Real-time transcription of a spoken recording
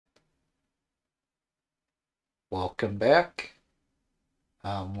Welcome back.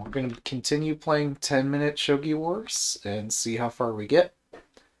 We're going to continue playing 10-minute Shogi Wars and see how far we get.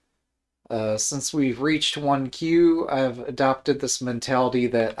 Since we've reached 1Q, I've adopted this mentality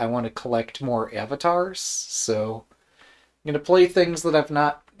that I want to collect more avatars, so I'm going to play things that I've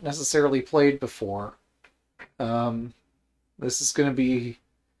not necessarily played before. This is going to be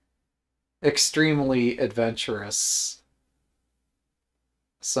extremely adventurous.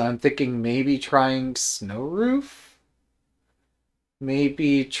 So I'm thinking maybe trying Snow Roof?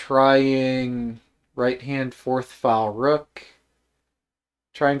 Maybe trying right-hand fourth file rook.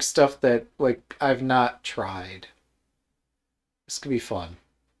 Trying stuff that, like, I've not tried. This could be fun.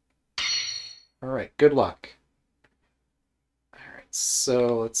 Alright, good luck. Alright,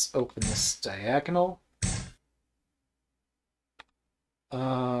 so let's open this diagonal.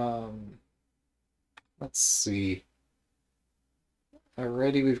 Let's see.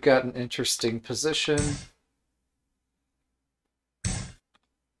 Already we've got an interesting position.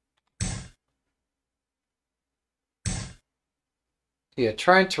 Yeah,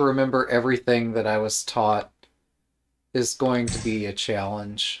 trying to remember everything that I was taught is going to be a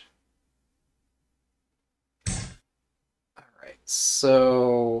challenge. Alright,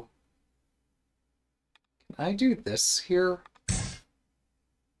 so... Can I do this here?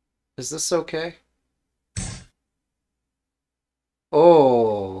 Is this okay?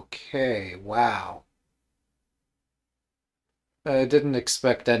 Okay, wow. I didn't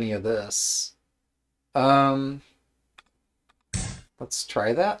expect any of this. Let's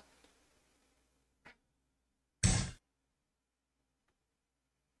try that.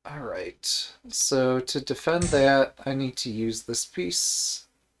 Alright, so to defend that, I need to use this piece.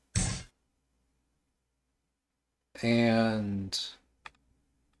 And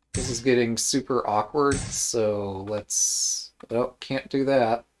this is getting super awkward, so let's... Oh, can't do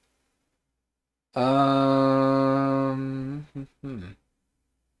that.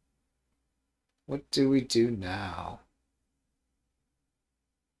 What do we do now?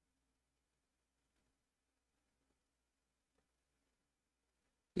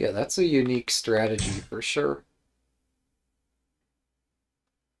 Yeah, that's a unique strategy for sure.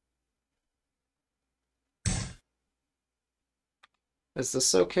 Is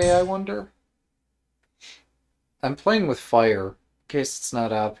this okay, I wonder? I'm playing with fire, in case it's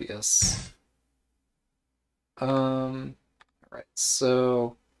not obvious. Alright,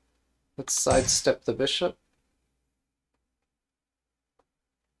 so let's sidestep the bishop.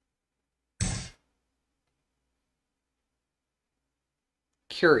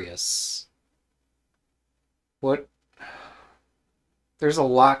 Curious. What? There's a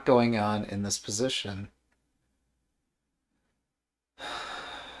lot going on in this position.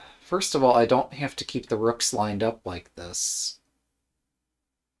 First of all, I don't have to keep the rooks lined up like this.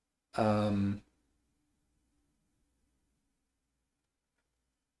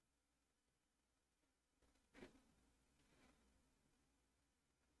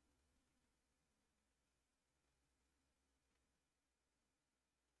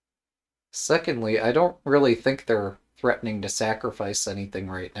 Secondly, I don't really think they're threatening to sacrifice anything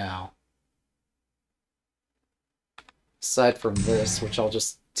right now. Aside from this, which I'll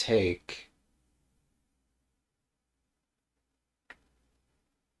just take.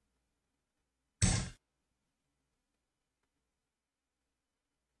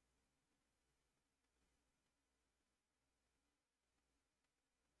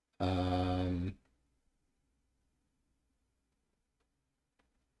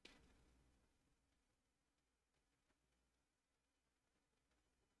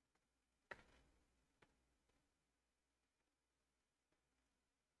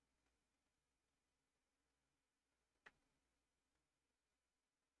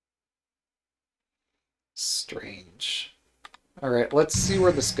 Strange. Alright, let's see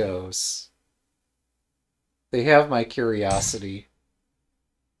where this goes. They have my curiosity.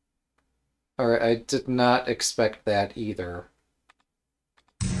 Alright, I did not expect that either.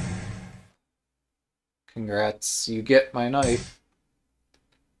 Congrats, you get my knife.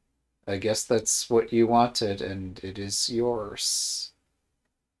 I guess that's what you wanted, and it is yours.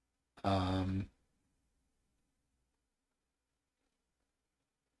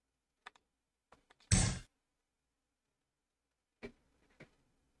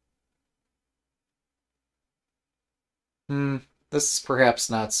 This is perhaps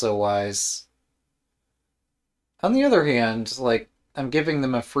not so wise. On the other hand, like, I'm giving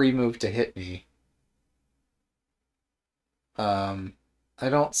them a free move to hit me. I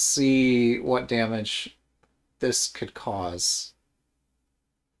don't see what damage this could cause.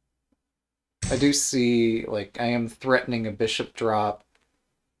 I do see, like, I am threatening a bishop drop.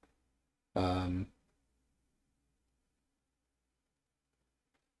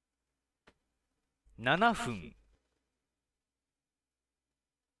 7分。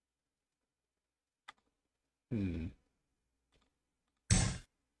Hmm.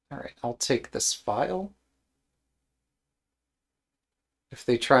 Alright, I'll take this file. If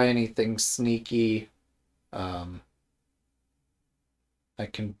they try anything sneaky, I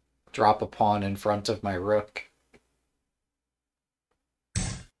can drop a pawn in front of my rook.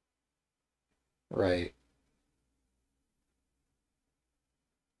 Right.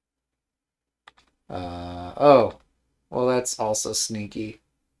 Oh. Well, that's also sneaky.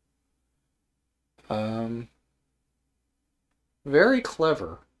 Um, very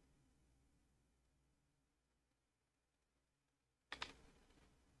clever.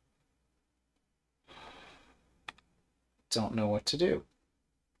 Don't know what to do.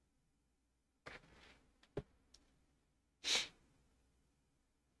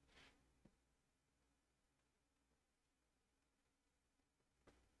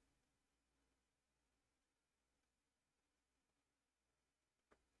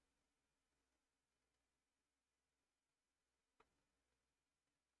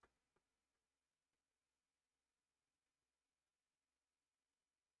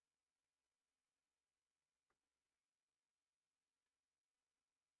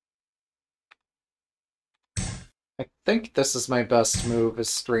 I think this is my best move, as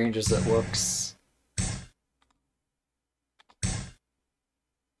strange as it looks.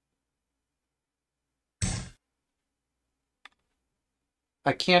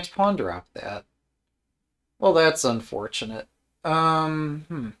 I can't pawn drop that. Well, that's unfortunate.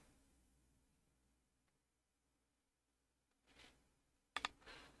 Hmm.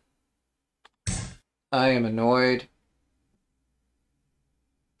 I am annoyed.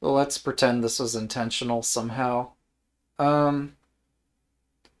 Well, let's pretend this was intentional somehow. Um,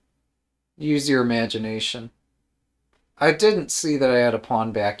 use your imagination. I didn't see that I had a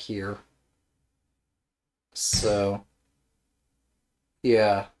pawn back here. So,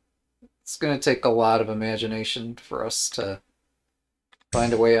 yeah. It's gonna take a lot of imagination for us to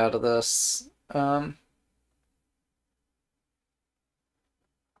find a way out of this.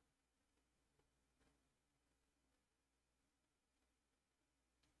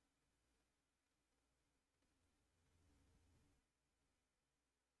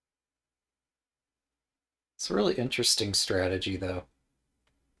 It's a really interesting strategy, though.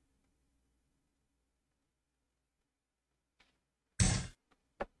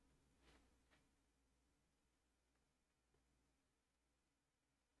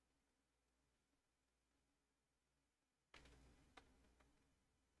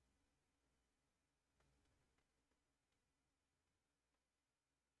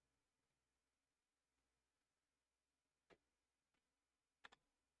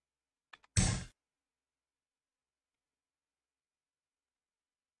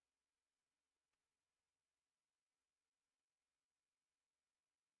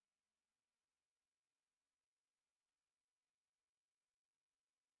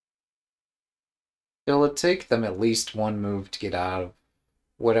 It'll take them at least one move to get out of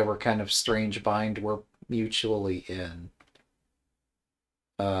whatever kind of strange bind we're mutually in.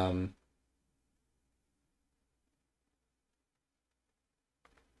 Um,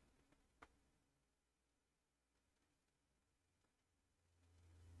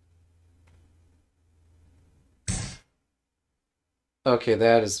 okay,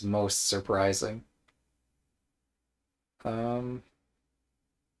 that is most surprising. Um,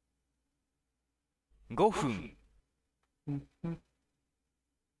 5分。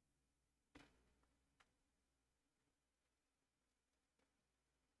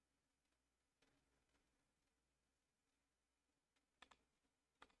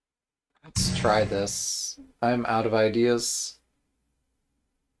let's try this. I'm out of ideas.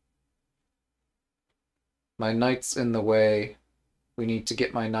 My knight's in the way. We need to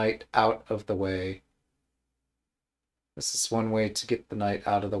get my knight out of the way. This is one way to get the knight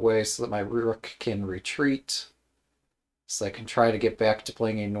out of the way so that my rook can retreat. So I can try to get back to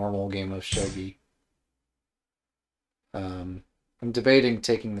playing a normal game of Shogi. I'm debating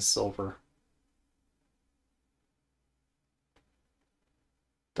taking the silver.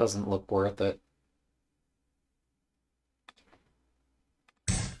 Doesn't look worth it.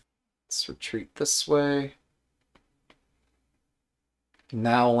 Let's retreat this way.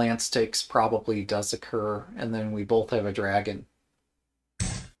 Now lance takes probably does occur, and then we both have a dragon.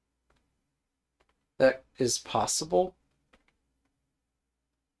 That is possible.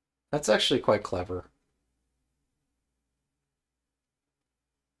 That's actually quite clever.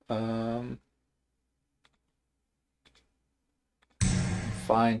 Um,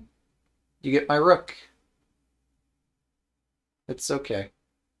 fine. You get my rook. It's okay.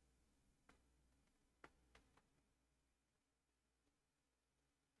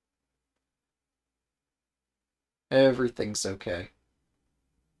 Everything's okay.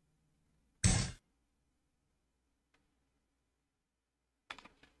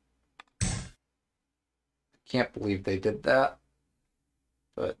 Can't believe they did that.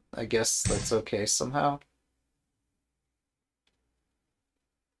 But I guess that's okay somehow.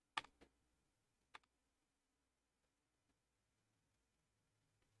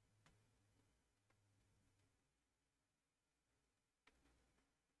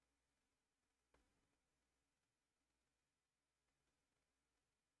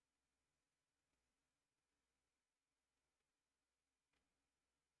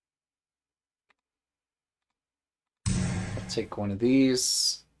 I'll take one of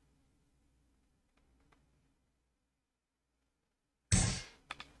these.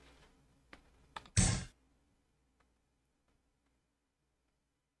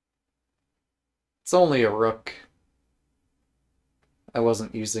 It's only a rook. I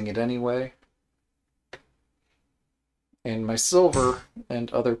wasn't using it anyway. And my silver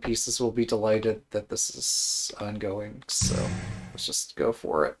and other pieces will be delighted that this is ongoing, so let's just go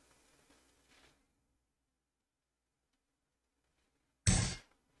for it.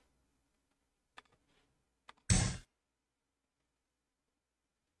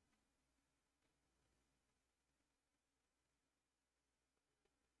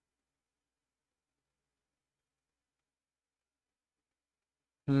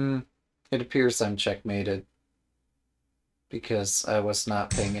 It appears I'm checkmated because I was not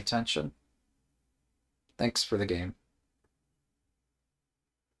paying attention. Thanks for the game.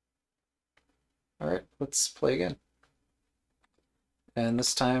 Alright, let's play again. And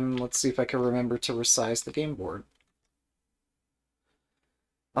this time, let's see if I can remember to resize the game board.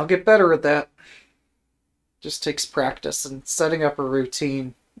 I'll get better at that. Just takes practice and setting up a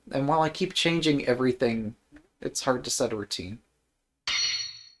routine. And while I keep changing everything, it's hard to set a routine.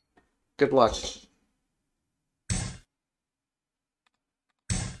 Good luck.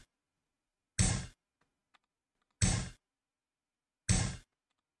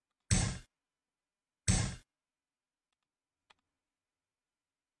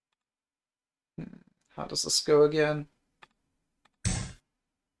 How does this go again?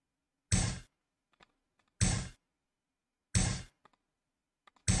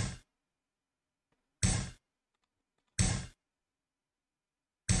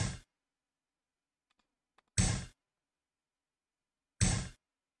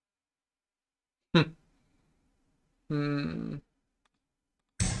 Hmm.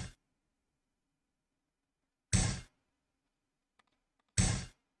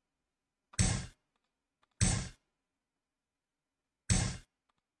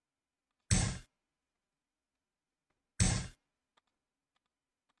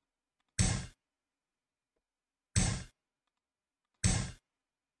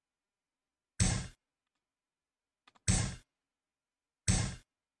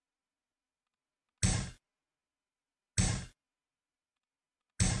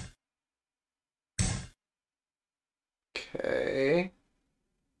 Okay.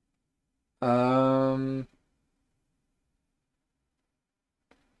 Um.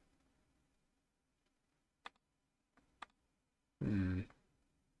 Hmm.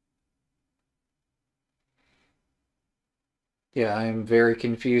 Yeah, I'm very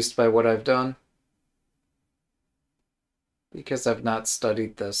confused by what I've done because I've not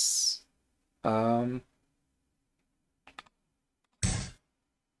studied this. Um.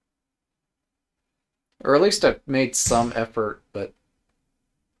 Or at least I've made some effort, but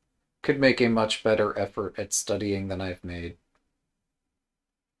could make a much better effort at studying than I've made.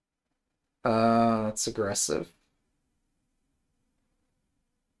 That's aggressive.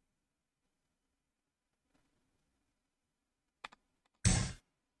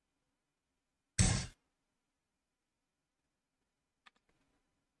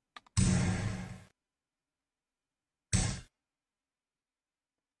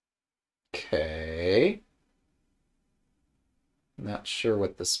 Okay. Not sure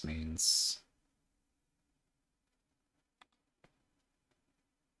what this means.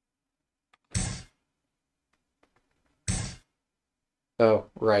 Oh,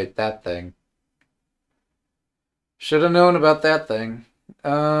 right, that thing. Should have known about that thing.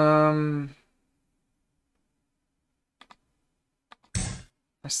 I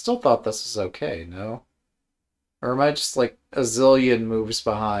still thought this was okay, no? Or am I just like a zillion moves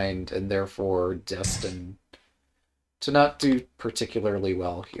behind and therefore destined to not do particularly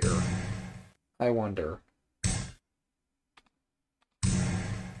well here? I wonder.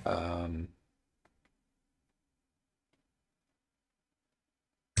 Um,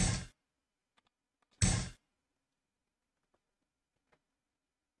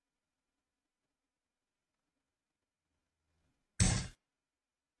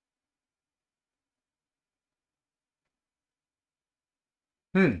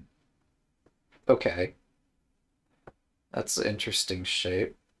 Hmm. Okay. That's an interesting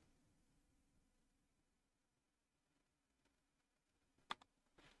shape.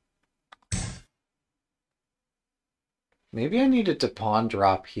 Maybe I needed to pawn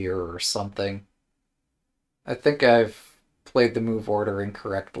drop here or something. I think I've played the move order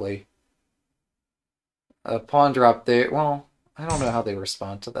incorrectly. A pawn drop there. Well, I don't know how they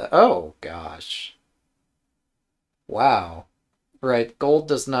respond to that. Oh, gosh. Wow. Right, gold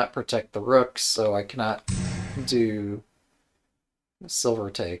does not protect the rooks, so I cannot do silver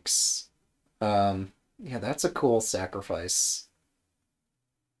takes. Yeah, that's a cool sacrifice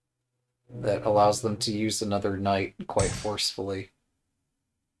that allows them to use another knight quite forcefully.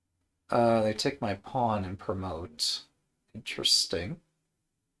 They take my pawn and promote. Interesting.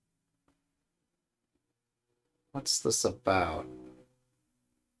 What's this about?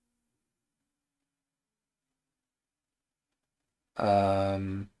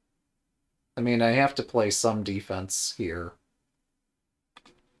 Um, I mean, I have to play some defense here.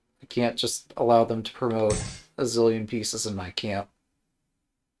 I can't just allow them to promote a zillion pieces in my camp.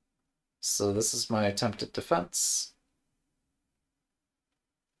 So this is my attempt at defense.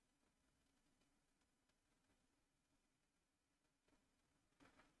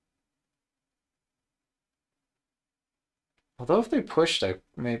 Although if they pushed,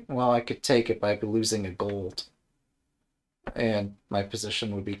 well, I could take it by losing a gold, and my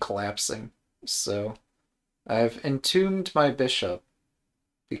position would be collapsing. So I've entombed my bishop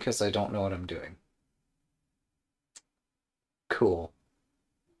because I don't know what I'm doing. Cool.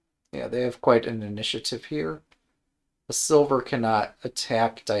 Yeah, they have quite an initiative here. The silver cannot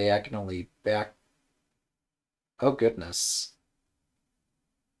attack diagonally back. Oh, goodness.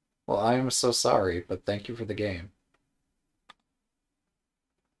 Well, I am so sorry, but thank you for the game.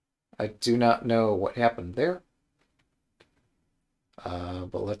 I do not know what happened there,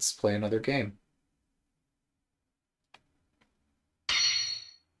 but let's play another game.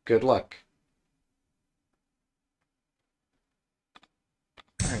 Good luck.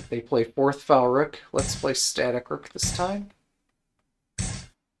 Alright, they play fourth foul rook. Let's play static rook this time.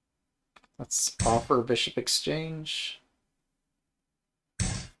 Let's offer bishop exchange.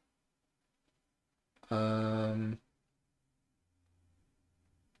 Um,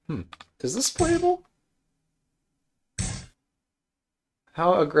 Is this playable?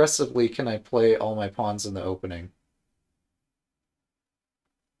 How aggressively can I play all my pawns in the opening?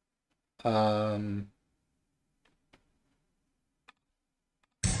 Um,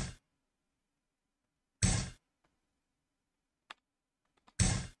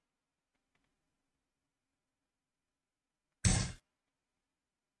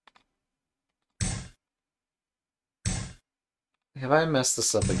 have I messed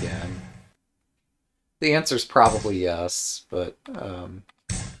this up again? The answer's probably yes, but I'm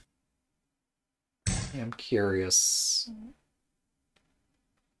curious.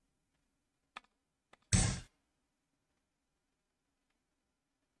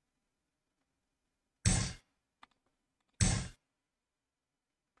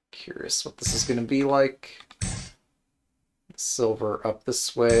 Curious what this is going to be like. Silver up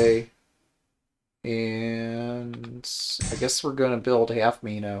this way. And I guess we're going to build half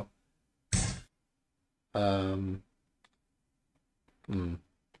Mino. Um, hmm.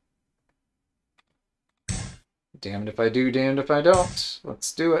 Damned if I do, damned if I don't.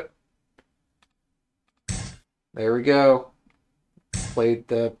 Let's do it. There we go. Played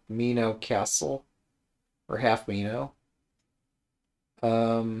the Mino castle. Or half Mino.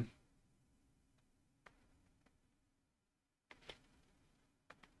 Um,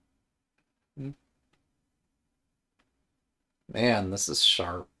 Man, this is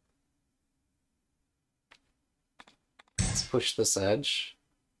sharp. Let's push this edge.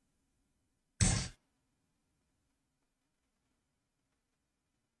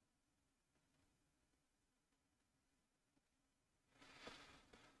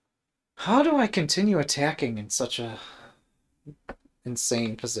 How do I continue attacking in such a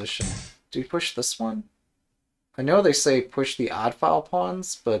insane position? Do we push this one? I know they say push the odd file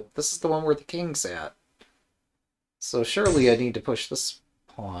pawns, but this is the one where the king's at. So surely I need to push this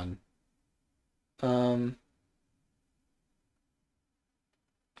pawn. Yeah,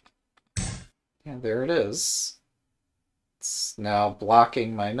 there it is. It's now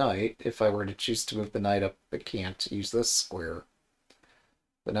blocking my knight. If I were to choose to move the knight up, I can't use this square.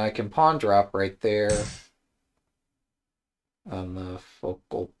 But now I can pawn drop right there on the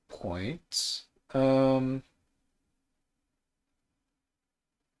focal point.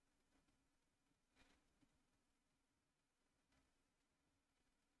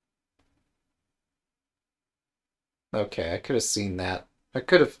 Okay, I could have seen that I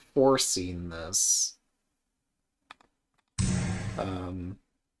could have foreseen this.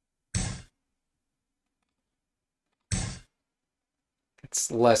 It's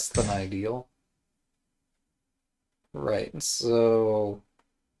less than ideal. Right, so...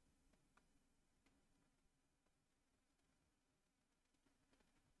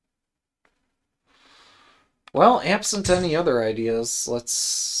 Well, absent any other ideas,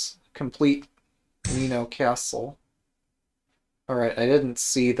 let's complete Mino Castle. Alright, I didn't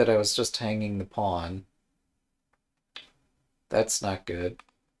see that I was just hanging the pawn. That's not good.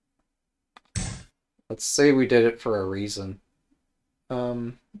 Let's say we did it for a reason.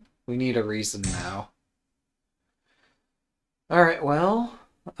 We need a reason now. Alright, well,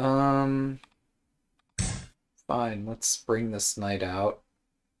 fine, let's bring this knight out.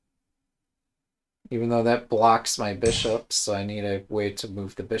 Even though that blocks my bishop, so I need a way to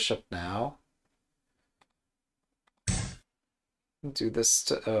move the bishop now. Do this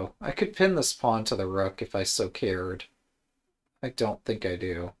to... Oh, I could pin this pawn to the rook if I so cared. I don't think I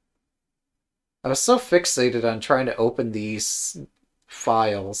do. I was so fixated on trying to open these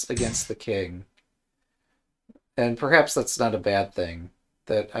files against the king. And perhaps that's not a bad thing,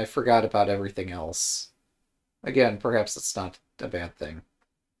 that I forgot about everything else. Again, perhaps it's not a bad thing.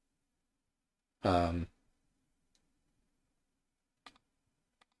 Alright,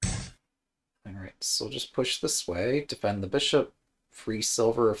 so we'll just push this way, defend the bishop, free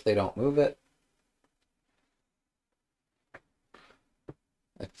silver if they don't move it.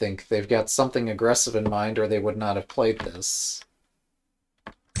 I think they've got something aggressive in mind or they would not have played this.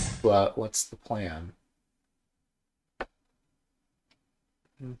 But what's the plan?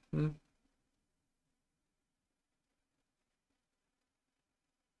 Mm-hmm.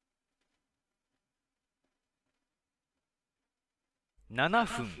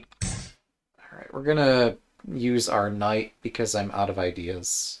 Alright, we're gonna use our knight because I'm out of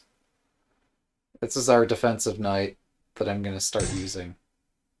ideas. This is our defensive knight that I'm gonna start using.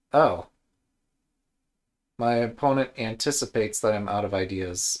 Oh. My opponent anticipates that I'm out of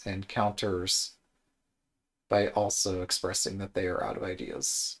ideas and counters by also expressing that they are out of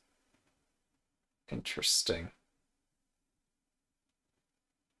ideas. Interesting.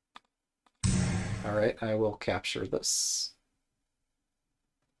 Alright, I will capture this.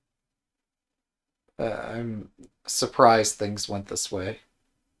 I'm surprised things went this way.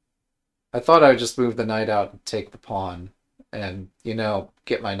 I thought I would just move the knight out and take the pawn and, you know,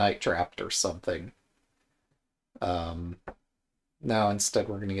 get my knight trapped or something. Now instead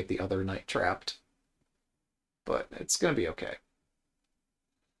we're going to get the other knight trapped. But it's going to be okay.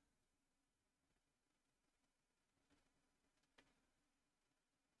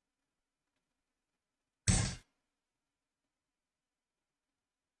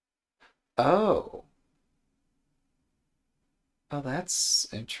 Oh. Oh, that's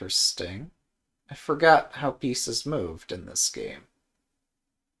interesting. I forgot how pieces moved in this game.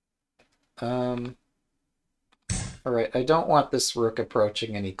 Alright, I don't want this rook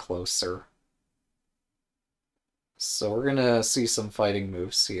approaching any closer. So we're gonna see some fighting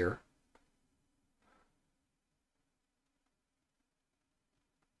moves here.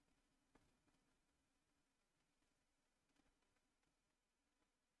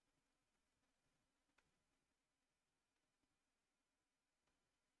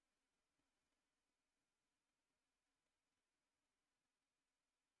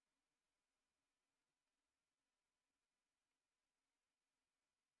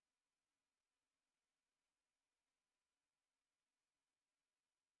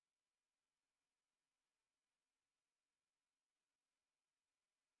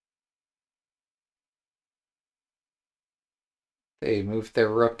 They move their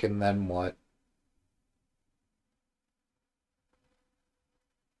rook and then what?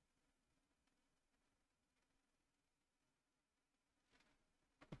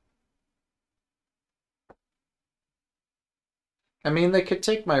 I mean, they could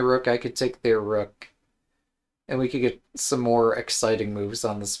take my rook, I could take their rook, and we could get some more exciting moves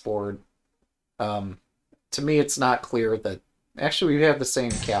on this board. To me, it's not clear that... Actually, we have the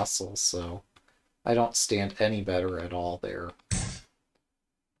same castle, so I don't stand any better at all there.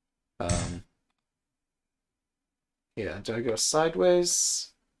 Yeah, do I go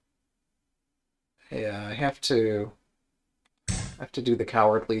sideways? Yeah, I have to do the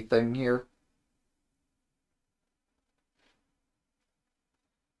cowardly thing here.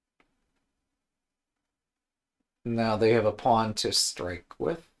 Now they have a pawn to strike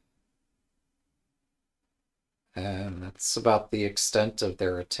with. And that's about the extent of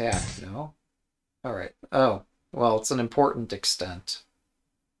their attack, no? Alright. Oh, well, it's an important extent.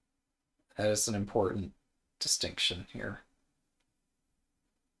 That is an important distinction here.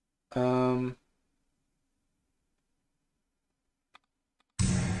 Um.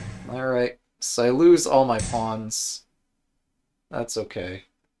 Alright. So I lose all my pawns. That's okay.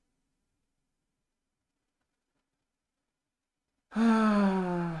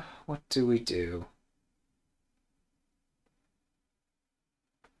 What do we do?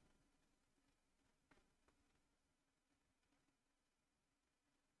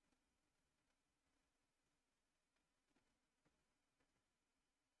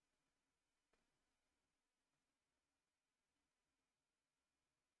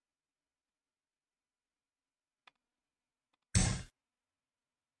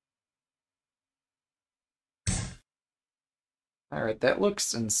 Alright, that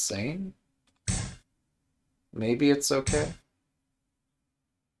looks insane. Maybe it's okay.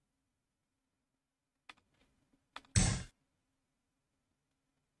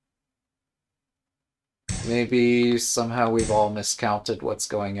 Maybe somehow we've all miscounted what's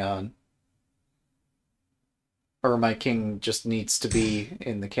going on. Or my king just needs to be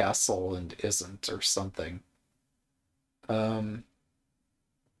in the castle and isn't, or something. Um,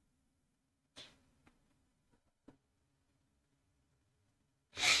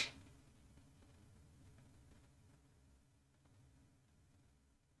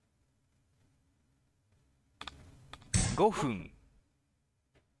 5分。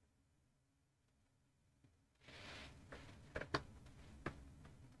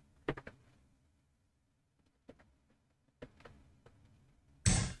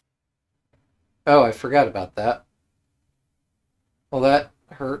oh, I forgot about that. Well, that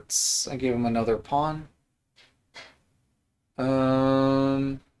hurts. I gave him another pawn.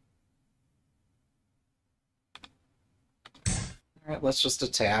 Alright, let's just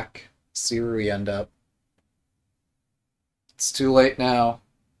attack. See where we end up. It's too late now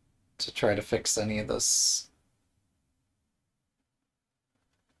to try to fix any of this.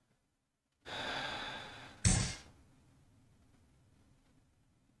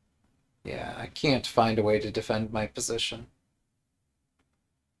 Yeah, I can't find a way to defend my position.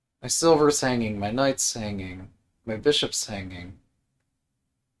 My silver's hanging, my knight's hanging, my bishop's hanging.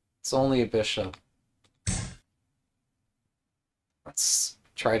 It's only a bishop. Let's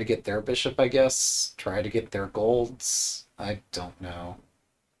try to get their bishop, I guess. Try to get their golds. I don't know.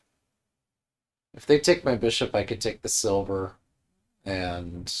 If they take my bishop, I could take the silver,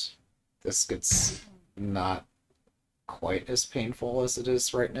 and this gets not quite as painful as it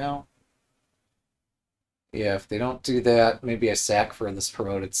is right now. Yeah, if they don't do that, maybe I sack for this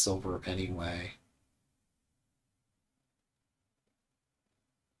promoted silver anyway.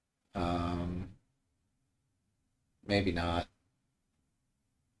 Maybe not.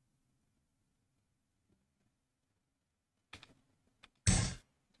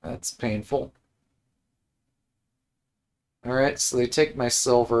 That's painful. Alright, so they take my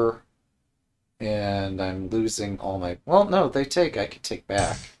silver, and I'm losing all my... Well, no, they take. I can take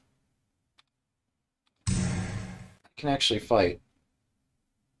back. I can actually fight.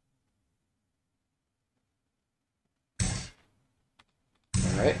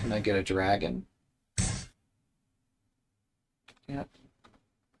 Alright, and I get a dragon. Yep.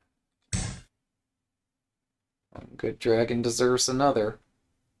 One good dragon deserves another.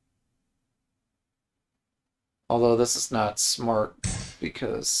 Although this is not smart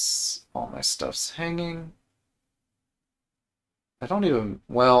because all my stuff's hanging. I don't even...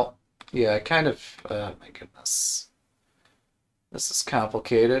 Well, yeah, I kind of... my goodness. This is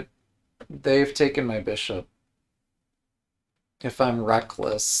complicated. They've taken my bishop. If I'm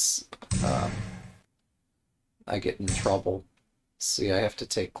reckless, I get in trouble. See, I have to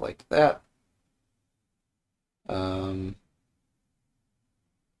take like that.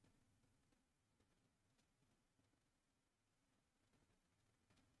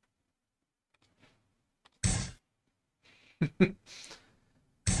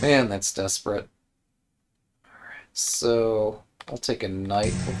 Man, that's desperate. Alright, so I'll take a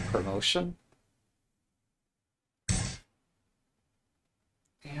knight with promotion.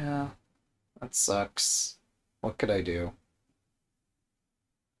 Yeah, that sucks. What could I do?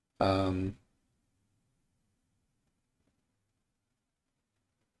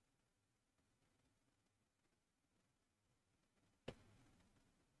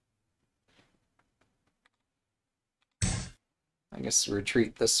 I guess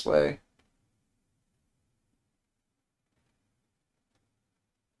retreat this way.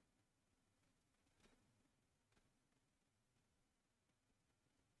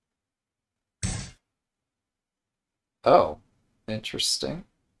 Oh, interesting.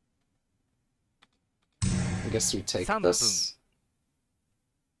 I guess we take 3分。this.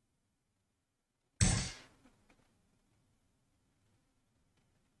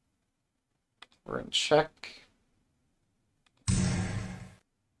 We're in check.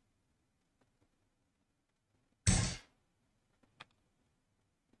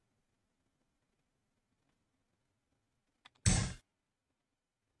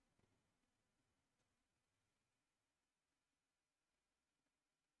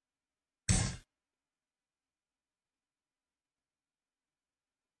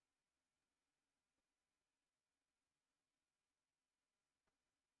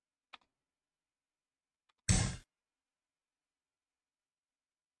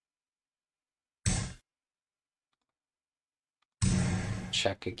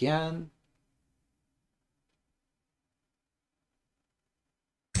 Check again.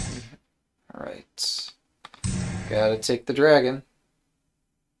 Alright. Gotta take the dragon.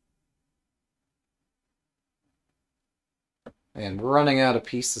 And we're running out of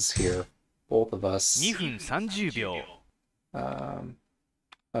pieces here. Both of us. 2分30秒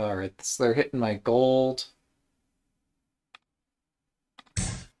Alright, so they're hitting my gold.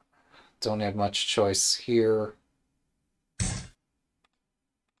 Don't have much choice here.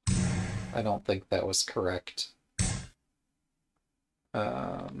 I don't think that was correct.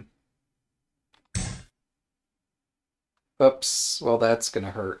 Oops, well that's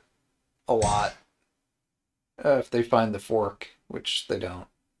gonna hurt a lot. If they find the fork, which they don't.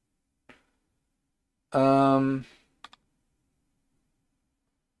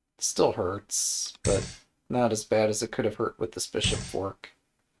 Still hurts, but not as bad as it could have hurt with this bishop fork.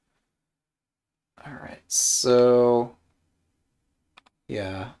 Alright, so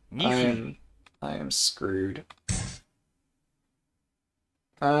yeah, I am screwed.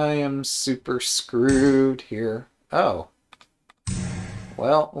 I am super screwed here. Oh.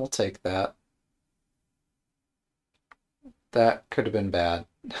 Well, we'll take that. That could have been bad.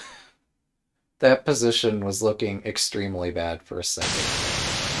 That position was looking extremely bad for a second.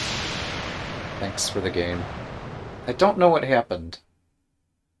 Thanks for the game. I don't know what happened.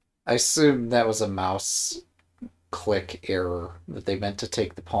 I assume that was a mouse click error, that they meant to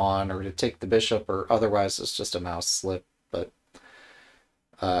take the pawn or to take the bishop, or otherwise it's just a mouse slip. But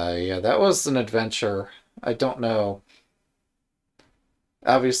yeah, that was an adventure. I don't know.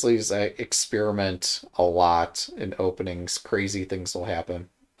 Obviously, as I experiment a lot in openings, crazy things will happen.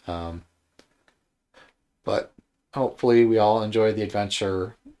 But hopefully we all enjoy the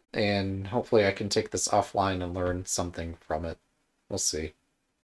adventure, and hopefully I can take this offline and learn something from it. We'll see.